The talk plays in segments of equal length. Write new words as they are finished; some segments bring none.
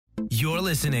You're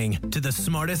listening to the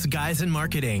smartest guys in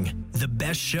marketing, the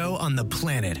best show on the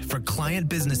planet for client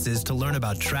businesses to learn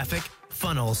about traffic,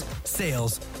 funnels,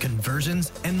 sales,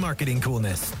 conversions, and marketing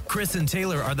coolness. Chris and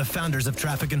Taylor are the founders of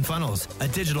Traffic and Funnels, a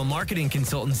digital marketing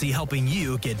consultancy helping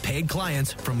you get paid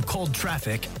clients from cold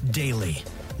traffic daily.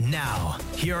 Now,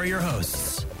 here are your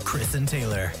hosts, Chris and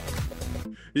Taylor.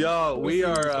 Yo, we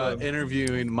are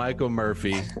interviewing Michael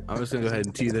Murphy. I'm just going to go ahead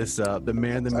and tee this up. The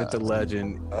man, the myth, the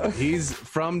legend. He's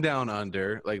from down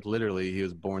under. Like, literally, he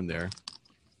was born there.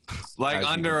 Like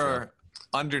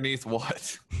underneath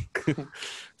what?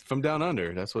 From down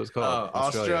under. That's what it's called. Oh,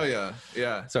 Australia.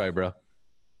 Yeah. Sorry, bro.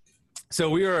 So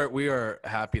we are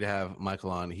happy to have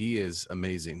Michael on. He is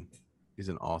amazing. He's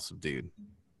an awesome dude.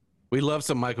 We love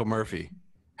some Michael Murphy.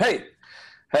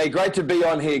 Hey, great to be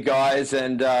on here, guys.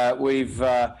 And we've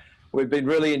been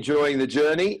really enjoying the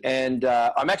journey. And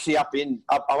I'm actually I'm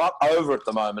up over at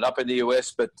the moment, up in the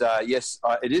US. But yes,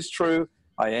 it is true.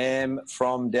 I am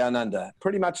from down under,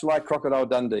 pretty much like Crocodile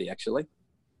Dundee, actually.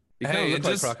 You kind of look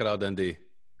like Crocodile Dundee.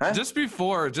 Huh? Just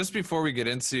before we get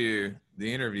into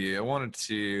the interview, I wanted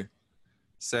to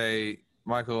say,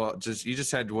 Michael, you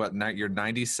just had your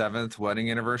 97th wedding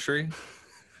anniversary.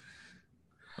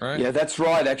 Right. Yeah, that's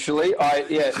right. Actually,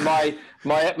 my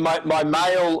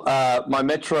male, my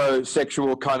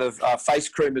metrosexual kind of face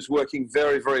cream is working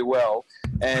very, very well.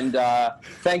 And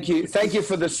thank you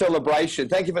for the celebration.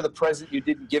 Thank you for the present you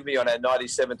didn't give me on our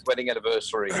 97th wedding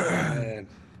anniversary. Man.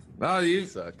 No, you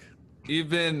suck. You've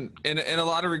been in a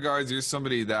lot of regards. You're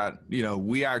somebody that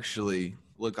we actually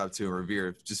look up to and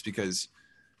revere, just because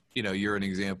you're an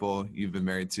example. You've been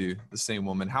married to the same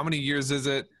woman. How many years is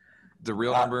it? The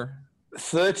real number?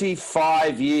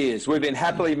 35 years. We've been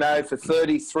happily married for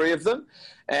 33 of them,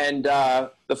 and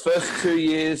the first 2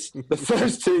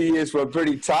 years were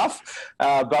pretty tough,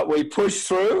 but we pushed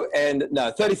through. And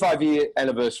 35-year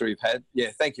anniversary we've had. Yeah,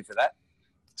 thank you for that.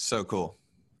 So cool,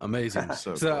 amazing.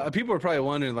 So cool. People are probably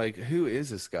wondering, like, who is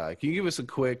this guy? Can you give us a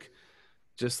quick,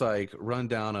 just like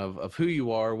rundown of who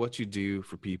you are, what you do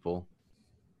for people?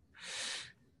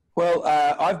 Well,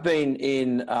 I've been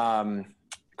in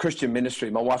Christian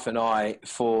ministry, my wife and I,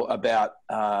 for about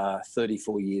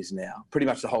 34 years now, pretty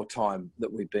much the whole time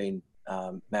that we've been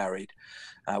married.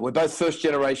 We're both first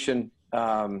generation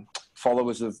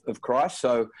followers of Christ,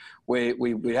 so we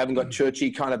haven't got churchy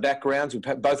kind of backgrounds.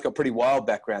 We've both got pretty wild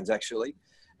backgrounds, actually.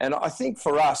 And I think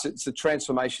for us, it's the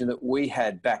transformation that we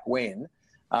had back when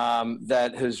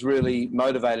that has really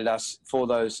motivated us for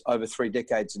those over 3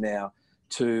 decades now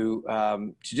to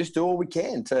just do all we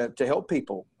can to help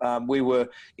people. We were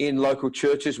in local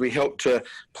churches. We helped to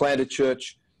plant a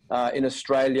church in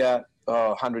Australia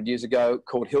 100 years ago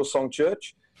called Hillsong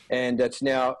Church, and it's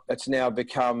now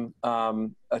become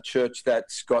a church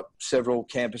that's got several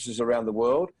campuses around the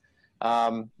world.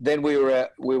 Then we were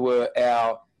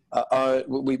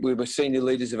senior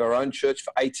leaders of our own church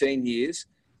for 18 years,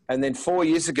 and then 4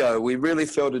 years ago we really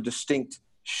felt a distinct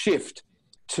shift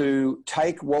to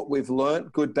take what we've learnt,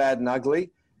 good, bad, and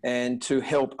ugly, and to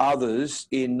help others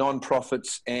in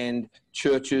non-profits and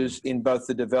churches in both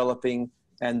the developing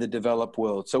and the developed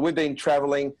world. So we've been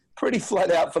traveling pretty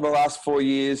flat out for the last 4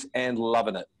 years and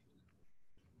loving it.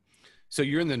 So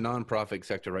you're in the nonprofit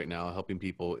sector right now, helping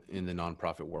people in the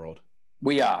nonprofit world.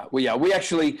 We are. We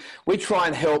try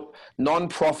and help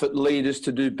nonprofit leaders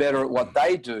to do better at what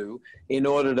they do in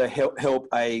order to help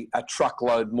a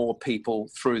truckload more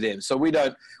people through them. So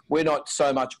we're not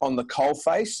so much on the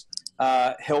coalface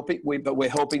but we're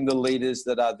helping the leaders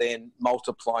that are then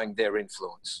multiplying their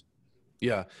influence.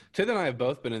 Yeah. Ted and I have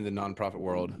both been in the nonprofit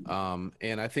world.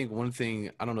 And I think one thing,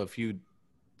 I don't know if you'd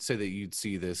say that you'd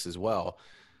see this as well.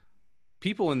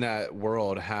 People in that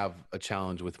world have a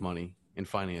challenge with money and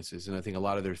finances. And I think a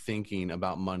lot of their thinking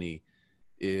about money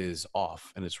is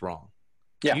off and it's wrong.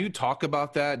 Yeah. Do you talk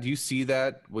about that? Do you see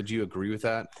that? Would you agree with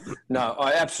that? No,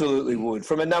 I absolutely would.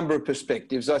 From a number of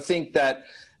perspectives, I think that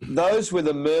those with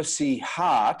a mercy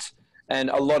heart, and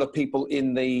a lot of people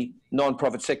in the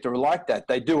nonprofit sector are like that.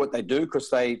 They do what they do because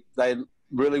they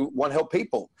really want to help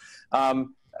people.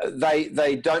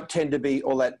 They don't tend to be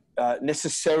all that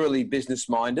necessarily business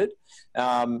minded.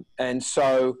 And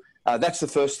so that's the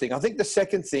first thing. I think the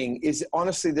second thing is,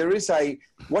 honestly, there is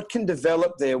what can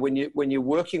develop there when you're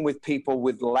working with people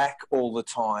with lack all the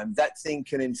time. That thing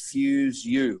can infuse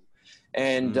you,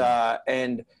 and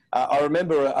I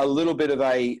remember a little bit of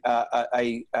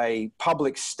a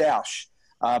public stoush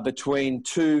between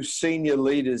two senior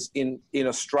leaders in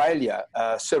Australia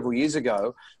several years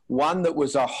ago. One that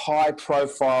was a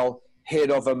high-profile head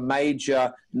of a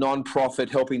major nonprofit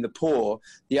helping the poor.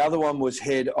 The other one was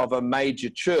head of a major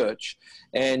church.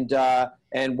 And the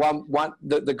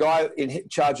guy in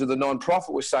charge of the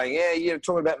nonprofit was saying, yeah, you're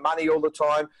talking about money all the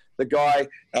time. The guy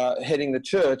heading the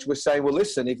church was saying, well,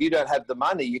 listen, if you don't have the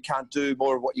money, you can't do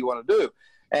more of what you want to do.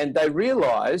 And they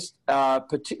realized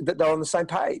that they're on the same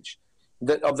page,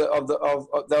 that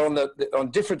they're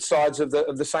on different sides of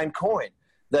the same coin.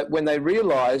 That when they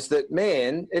realize that,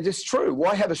 man, it is true.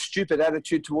 Why have a stupid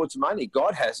attitude towards money?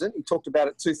 God hasn't. He talked about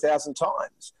it 2,000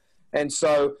 times. And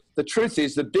so the truth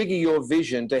is, the bigger your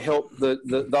vision to help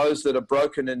those that are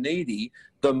broken and needy,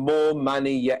 the more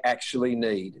money you actually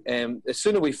need. And the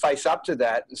sooner we face up to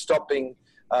that and stop being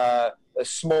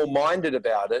small-minded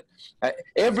about it,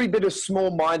 every bit of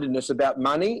small-mindedness about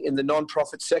money in the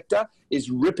nonprofit sector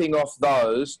is ripping off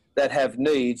those that have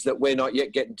needs that we're not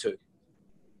yet getting to.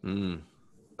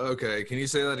 Okay, can you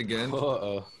say that again?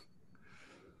 Uh-oh.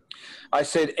 I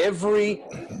said every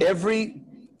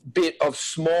bit of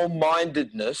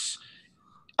small-mindedness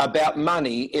about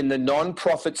money in the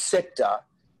nonprofit sector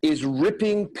is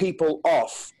ripping people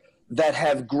off that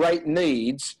have great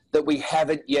needs that we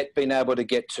haven't yet been able to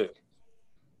get to.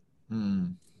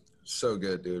 So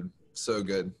good, dude. So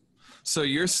good. So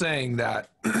you're saying that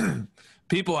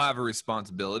people have a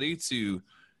responsibility to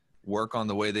work on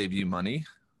the way they view money?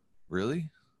 Really?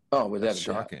 Oh, without That's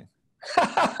a doubt. Shocking.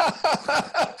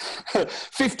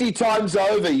 50 times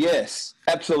over, yes,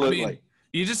 absolutely. I mean,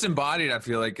 you just embodied, I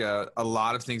feel like, a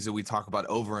lot of things that we talk about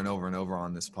over and over and over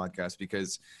on this podcast,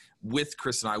 because with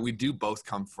Chris and I, we do both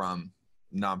come from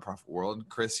nonprofit world.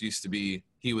 Chris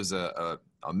he was a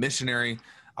missionary.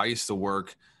 I used to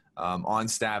work on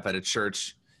staff at a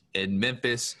church in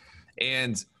Memphis.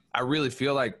 And I really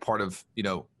feel like part of,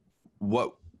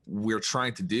 what we're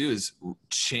trying to do is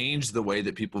change the way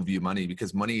that people view money,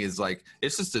 because money is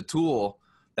it's just a tool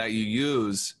that you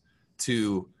use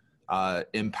to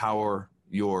empower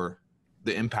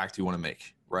the impact you want to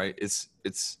make, right? It's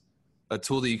a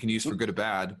tool that you can use for good or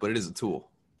bad, but it is a tool.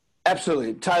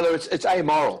 Absolutely. Taylor, it's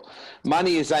amoral.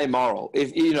 Money is amoral.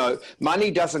 If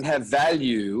money doesn't have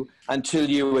value until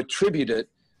you attribute it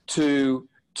to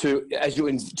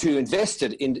invest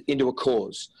it into a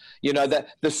cause. That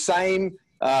the same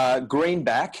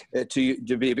greenback,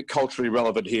 to be a bit culturally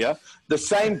relevant here, the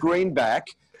same greenback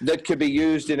that could be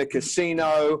used in a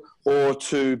casino or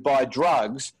to buy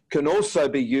drugs can also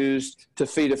be used to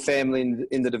feed a family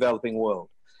in the developing world.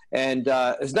 And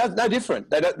it's no different.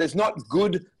 There's not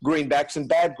good greenbacks and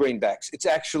bad greenbacks. It's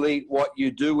actually what you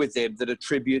do with them that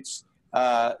attributes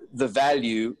the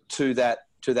value to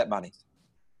that money.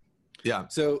 Yeah.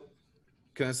 So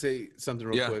can I say something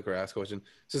real quick or ask a question?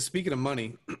 So speaking of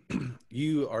money,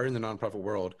 you are in the nonprofit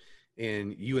world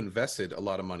and you invested a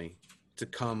lot of money to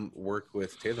come work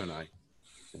with Taylor and I.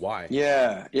 Why?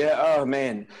 Yeah. Oh,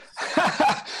 man.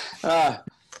 I'm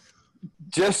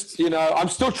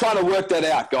still trying to work that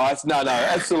out, guys. No,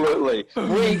 absolutely.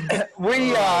 He's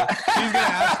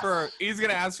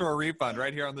gonna ask for a refund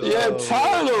right here on the show.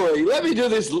 Totally. Let me do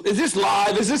this. Is this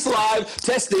live?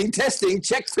 Testing,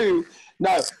 check 2.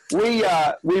 No, we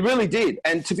really did.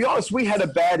 And to be honest, we had a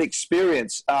bad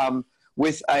experience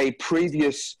with a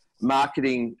previous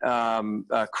marketing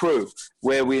crew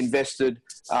where we invested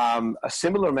a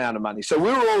similar amount of money. So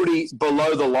we were already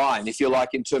below the line, if you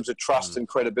like, in terms of trust and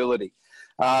credibility.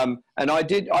 And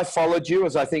I followed you,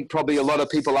 as I think probably a lot of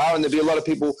people are, and there'll be a lot of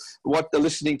people are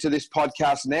listening to this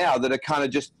podcast now that are kind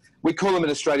of just, we call them in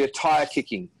Australia, tire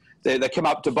kicking. They come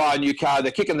up to buy a new car,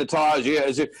 they're kicking the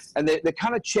tires, and they're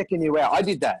kind of checking you out. I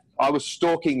did that. I was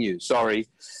stalking you. Sorry,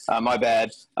 my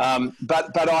bad.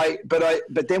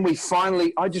 But then we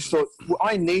finally, I just thought, well,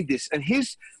 I need this. And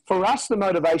for us, the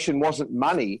motivation wasn't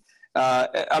money.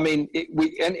 And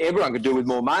everyone could do with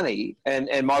more money.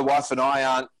 And my wife and I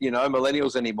aren't,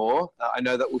 millennials anymore. I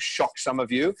know that will shock some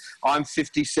of you. I'm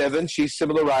 57. She's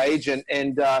similar age.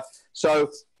 So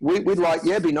we'd like,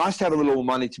 it'd be nice to have a little more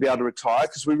money to be able to retire,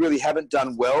 because we really haven't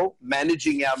done well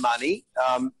managing our money,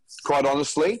 quite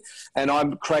honestly. And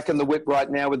I'm cracking the whip right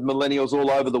now with millennials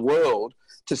all over the world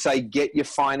to say, get your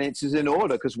finances in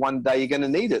order, because one day you're going to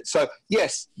need it. So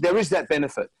yes, there is that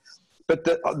benefit. But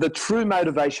the true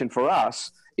motivation for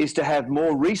us is to have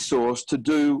more resource to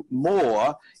do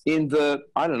more in the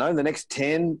next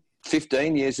 10,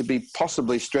 15 years, to be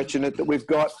possibly stretching it, that we've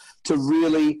got to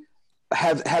really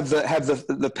have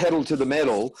the pedal to the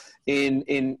metal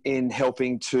in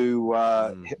helping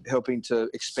to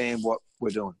expand what we're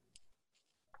doing.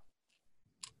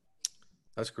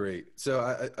 That's great. So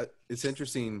I it's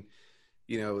interesting,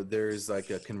 there's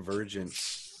like a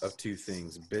convergence of two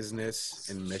things, business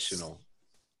and missional.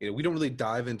 We don't really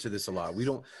dive into this a lot. We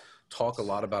don't talk a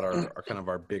lot about our kind of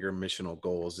our bigger missional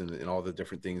goals and all the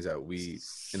different things that we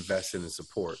invest in and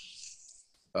support.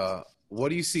 What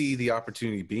do you see the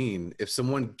opportunity being if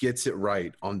someone gets it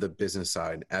right on the business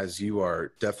side, as you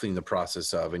are definitely in the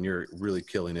process of, and you're really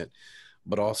killing it,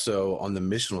 but also on the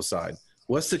missional side?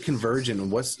 What's the convergence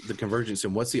and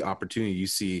what's the opportunity you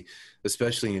see,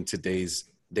 especially in today's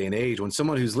day and age, when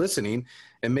someone who's listening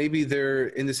and maybe they're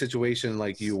in the situation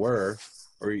like you were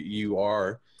or you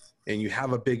are, and you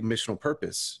have a big missional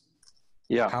purpose?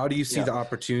 Yeah. How do you see the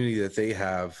opportunity that they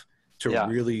have to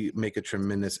really make a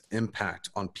tremendous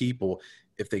impact on people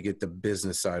if they get the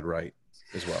business side right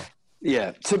as well?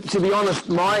 Yeah, to be honest,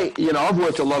 I've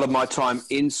worked a lot of my time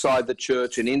inside the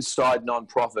church and inside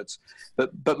nonprofits,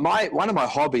 but one of my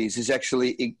hobbies is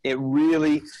actually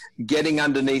really getting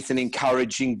underneath and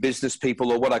encouraging business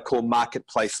people, or what I call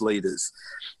marketplace leaders.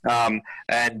 One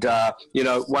of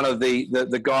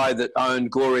the guy that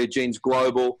owned Gloria Jeans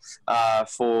Global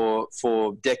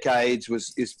for decades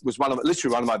was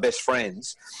literally one of my best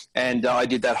friends, and I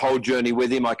did that whole journey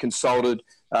with him. I consulted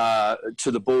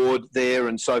to the board there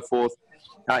and so forth.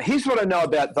 Here's what I know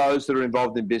about those that are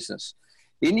involved in business.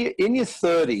 In your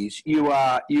 30s,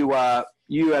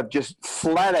 you have just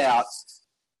flat out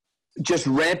just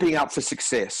ramping up for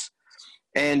success.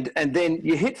 And then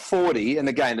you hit 40, and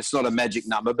again, it's not a magic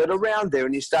number, but around there,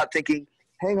 and you start thinking,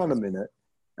 hang on a minute,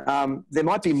 there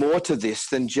might be more to this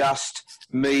than just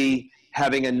me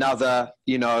having another,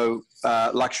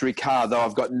 luxury car, though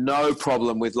I've got no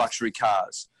problem with luxury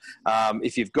cars.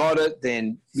 If you've got it,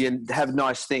 then you have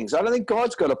nice things. I don't think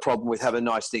God's got a problem with having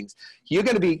nice things. You're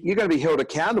going to be held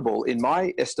accountable, in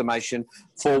my estimation,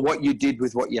 for what you did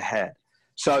with what you had.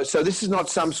 So this is not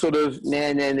some sort of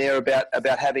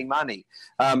about having money.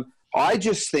 I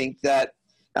just think that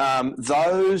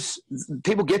those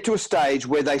people get to a stage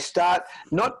where they start,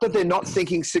 not that they're not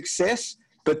thinking success,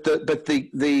 but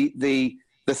the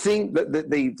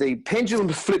pendulum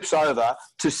flips over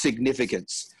to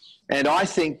significance. And I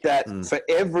think that for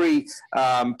every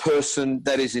person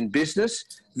that is in business,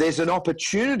 there's an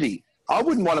opportunity. I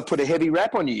wouldn't want to put a heavy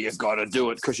rap on you. You've got to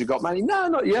do it because you've got money.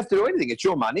 No, you have to do anything. It's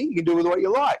your money. You can do with what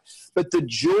you like. But the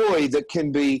joy that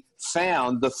can be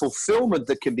found, the fulfillment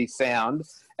that can be found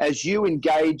as you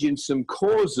engage in some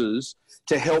causes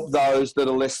to help those that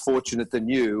are less fortunate than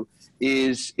you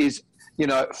is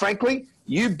frankly,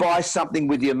 you buy something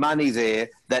with your money there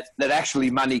that actually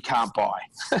money can't buy.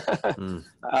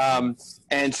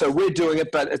 And so we're doing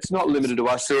it, but it's not limited to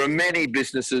us. There are many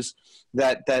businesses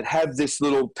that have this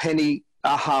little penny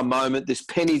aha moment, this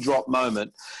penny drop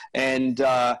moment, and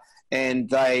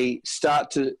they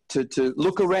start to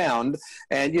look around,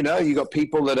 and you got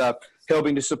people that are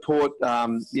helping to support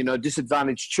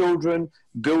disadvantaged children,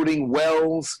 building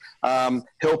wells,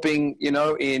 helping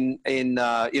in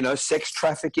sex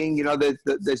trafficking.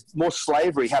 There's more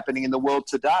slavery happening in the world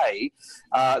today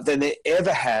than there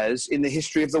ever has in the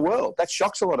history of the world. That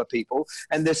shocks a lot of people,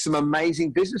 and there's some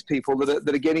amazing business people that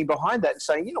are getting behind that and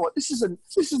saying, you know what, this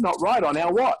is not right on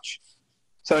our watch.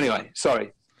 So anyway,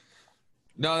 sorry.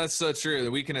 No, that's so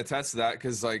true. We can attest to that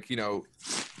because,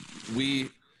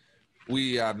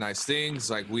 we have nice things.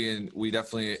 Like we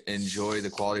definitely enjoy the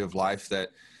quality of life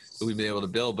that we've been able to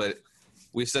build. But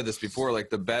we've said this before, like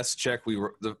the best check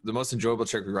the most enjoyable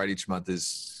check we write each month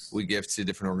is we give to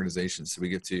different organizations. So we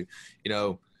give to,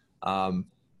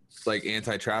 like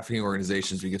anti-trafficking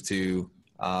organizations. We give to,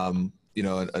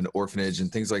 an orphanage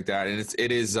and things like that. And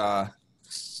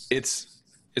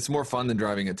it's more fun than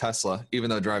driving a Tesla, even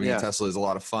though driving a Tesla is a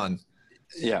lot of fun.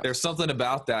 Yeah. There's something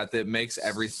about that makes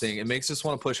everything, it makes us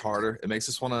want to push harder. It makes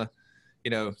us want to,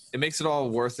 it makes it all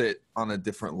worth it on a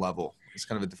different level. It's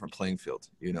kind of a different playing field,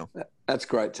 That's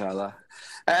great, Taylor.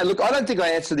 Look, I don't think I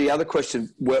answered the other question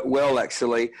well,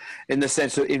 actually, in the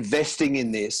sense of investing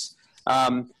in this.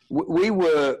 We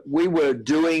were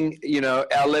doing,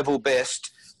 our level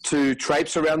best to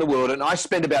traipse around the world. And I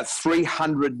spend about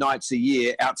 300 nights a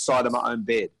year outside of my own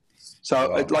bed.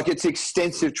 So it's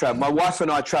extensive travel. My wife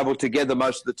and I travel together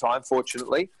most of the time,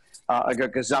 fortunately. I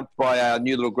got gazumped by our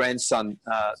new little grandson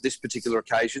this particular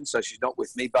occasion, so she's not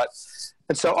with me.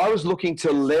 And so I was looking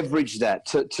to leverage that,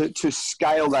 to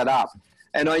scale that up.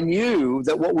 And I knew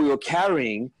that what we were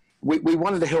carrying, we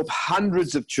wanted to help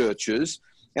hundreds of churches,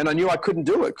 and I knew I couldn't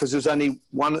do it because there's only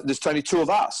two of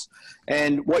us.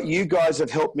 And what you guys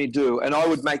have helped me do, and I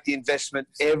would make the investment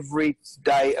every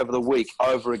day of the week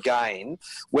over again.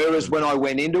 Whereas when I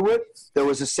went into it, there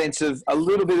was a sense of a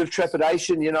little bit of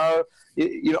trepidation, all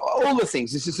the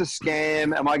things. Is this a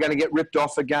scam? Am I going to get ripped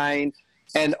off again?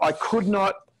 And I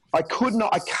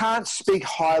can't speak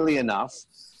highly enough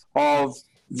of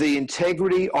the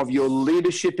integrity of your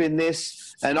leadership in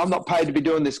this. And I'm not paid to be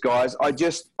doing this, guys. I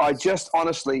just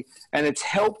honestly, and it's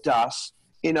helped us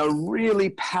in a really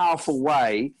powerful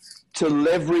way to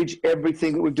leverage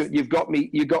everything that we've done. You got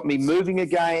me moving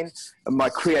again. My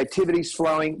creativity's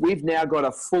flowing. We've now got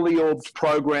a fully orbed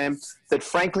program that,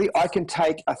 frankly, I can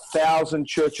take 1,000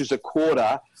 churches a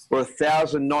quarter or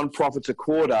 1,000 nonprofits a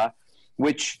quarter,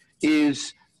 which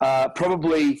is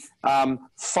probably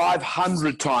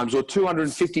 500 times or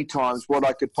 250 times what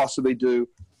I could possibly do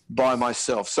by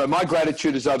myself. So my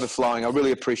gratitude is overflowing. I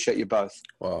really appreciate you both.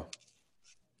 Wow.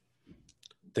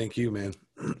 Thank you, man.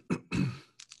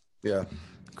 Yeah.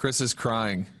 Chris is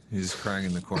crying. He's crying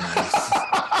in the corner.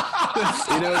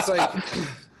 It's like,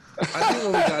 I think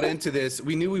when we got into this,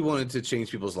 we knew we wanted to change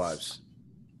people's lives,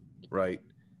 right?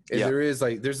 And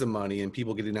there's the money and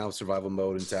people getting out of survival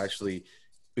mode and to actually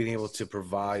being able to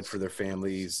provide for their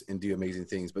families and do amazing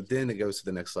things. But then it goes to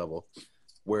the next level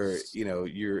where,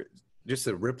 you're just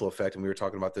a ripple effect. And we were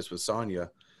talking about this with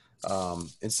Sonia.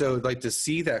 And so like to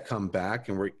see that come back,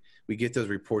 and we get those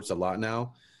reports a lot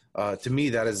now. To me,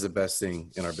 that is the best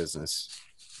thing in our business.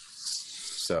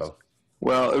 So,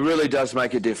 well, it really does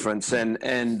make a difference, and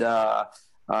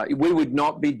we would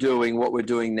not be doing what we're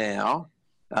doing now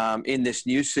in this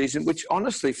new season. Which,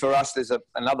 honestly, for us, there's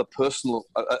another personal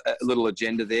little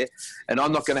agenda there, and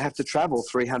I'm not going to have to travel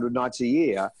 300 nights a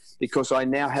year because I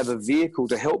now have a vehicle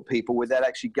to help people without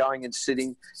actually going and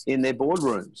sitting in their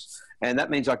boardrooms. And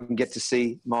that means I can get to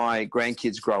see my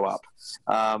grandkids grow up.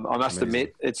 I must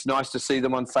admit, it's nice to see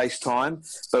them on FaceTime,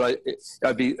 but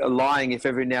I'd be lying if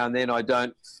every now and then I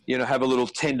don't, have a little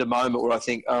tender moment where I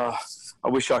think, oh, I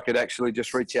wish I could actually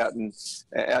just reach out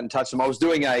and touch them. I was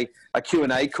doing a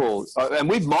Q&A call, and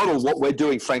we've modeled what we're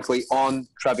doing, frankly, on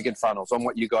Traffic and Funnels, on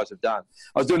what you guys have done.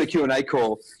 I was doing a Q&A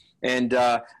call, and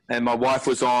my wife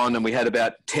was on, and we had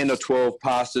about 10 or 12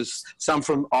 pastors, some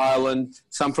from Ireland,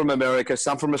 some from America,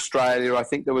 some from Australia. I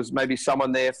think there was maybe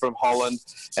someone there from Holland,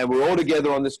 and we're all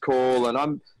together on this call, and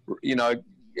I'm,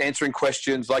 answering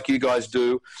questions like you guys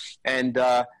do, and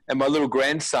my little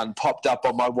grandson popped up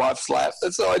on my wife's lap,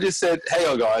 and so I just said,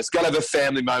 "Hey, guys, gotta have a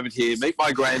family moment here. Meet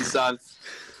my grandson,"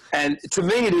 and to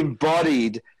me, it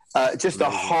embodied just a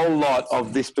whole lot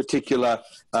of this particular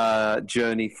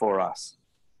journey for us.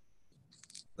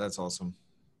 That's awesome.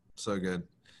 So good.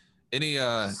 Any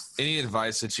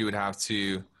advice that you would have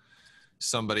to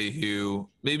somebody who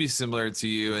may be similar to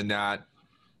you in that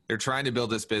they're trying to build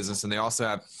this business and they also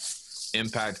have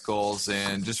impact goals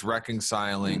and just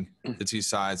reconciling the two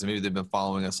sides, and maybe they've been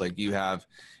following us like you have?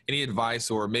 Any advice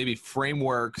or maybe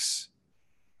frameworks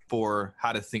for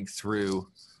how to think through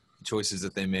the choices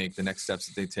that they make, the next steps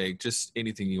that they take? Just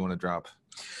anything you want to drop.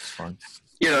 It's fun.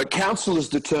 Counselors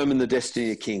determine the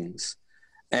destiny of kings.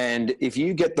 And if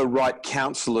you get the right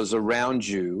counselors around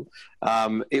you,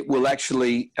 it will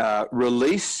actually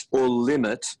release or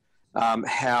limit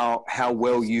how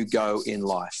well you go in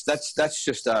life. That's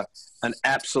just an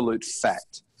absolute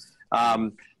fact.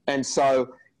 And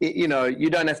so, you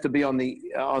don't have to be on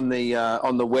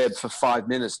the web for 5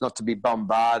 minutes not to be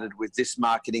bombarded with this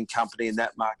marketing company and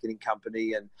that marketing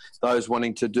company and those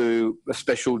wanting to do a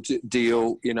special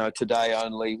deal, today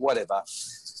only, whatever.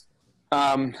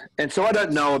 And so I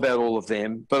don't know about all of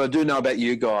them, but I do know about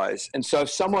you guys. And so if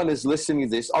someone is listening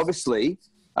to this, obviously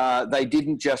they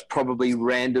didn't just probably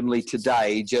randomly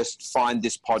today just find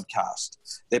this podcast.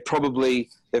 They've probably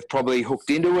hooked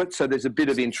into it, so there's a bit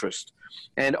of interest.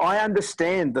 And I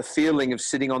understand the feeling of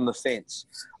sitting on the fence.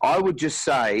 I would just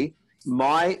say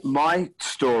my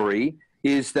story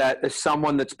is that as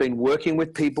someone that's been working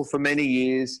with people for many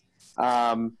years,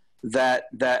 and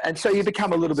so you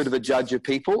become a little bit of a judge of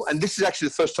people. And this is actually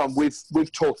the first time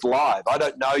we've talked live. I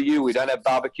don't know you. We don't have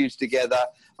barbecues together.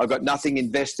 I've got nothing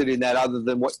invested in that other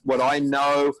than what I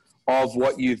know of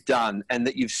what you've done, and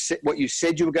that what you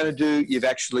said you were going to do, you've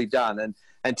actually done.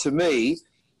 And to me,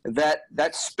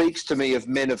 that speaks to me of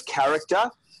men of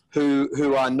character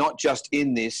who are not just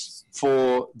in this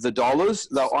for the dollars,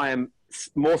 though I am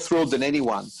more thrilled than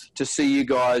anyone to see you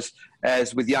guys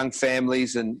as with young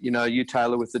families, and you,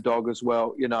 Taylor, with the dog as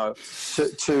well,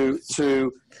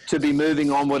 to be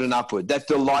moving onward and upward. That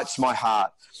delights my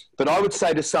heart. But I would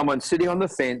say to someone sitting on the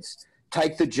fence,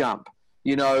 take the jump.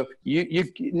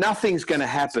 Nothing's going to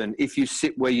happen if you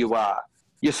sit where you are.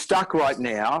 You're stuck right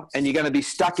now, and you're going to be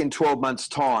stuck in 12 months'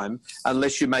 time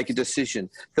unless you make a decision.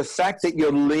 The fact that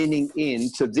you're leaning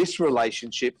into this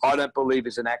relationship, I don't believe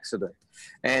is an accident.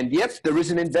 And yep, there is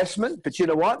an investment, but you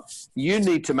know what? You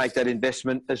need to make that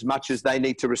investment as much as they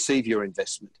need to receive your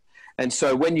investment. And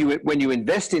so when you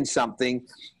invest in something,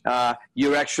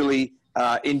 you're actually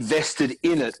invested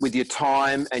in it with your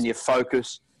time and your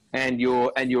focus and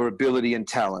your ability and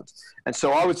talent. And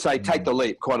so I would say take the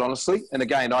leap, quite honestly. And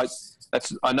again, I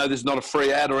know there's not a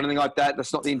free ad or anything like that.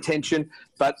 That's not the intention.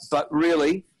 But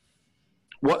really,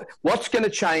 what's going to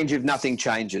change if nothing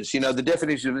changes? You know, the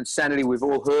definition of insanity we've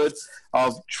all heard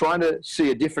of trying to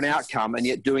see a different outcome and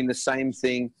yet doing the same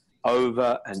thing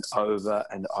over and over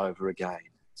and over again.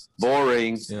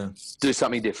 Boring. Yeah. Do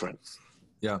something different.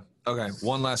 Yeah. Okay.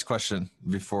 One last question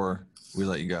before we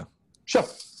let you go. Sure.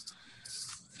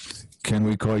 Can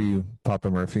we call you Papa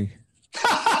Murphy?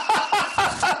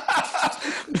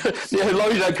 Yeah, as long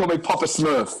as you don't call me Papa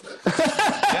Smurf.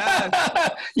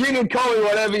 Yes. You can call me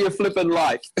whatever you flipping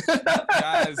like.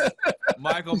 Guys,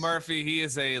 Michael Murphy, he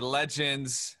is a legend.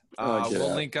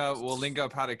 We'll link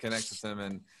up how to connect with him.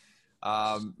 And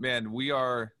man, we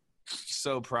are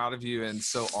so proud of you and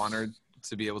so honored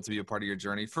to be able to be a part of your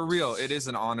journey. For real, it is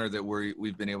an honor that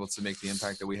we've been able to make the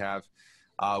impact that we have.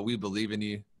 We believe in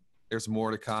you. There's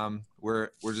more to come.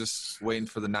 We're just waiting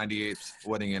for the 98th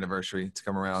wedding anniversary to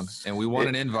come around, and we want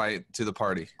an invite to the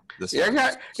party. You're going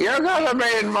to be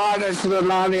invited to the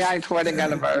 98th wedding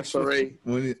anniversary.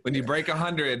 When you break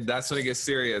 100, that's when it gets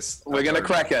serious. We're going to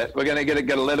crack it. We're going to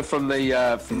get a letter from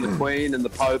the Queen and the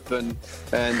Pope and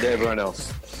everyone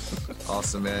else.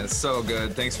 Awesome, man. It's so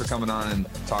good. Thanks for coming on and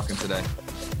talking today.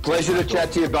 Pleasure to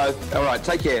chat to you both. All right,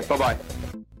 take care. Bye-bye.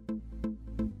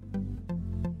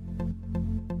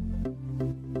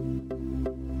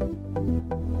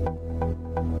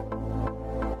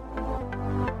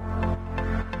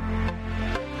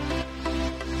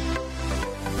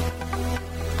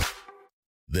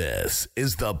 This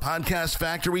is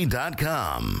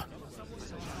thepodcastfactory.com.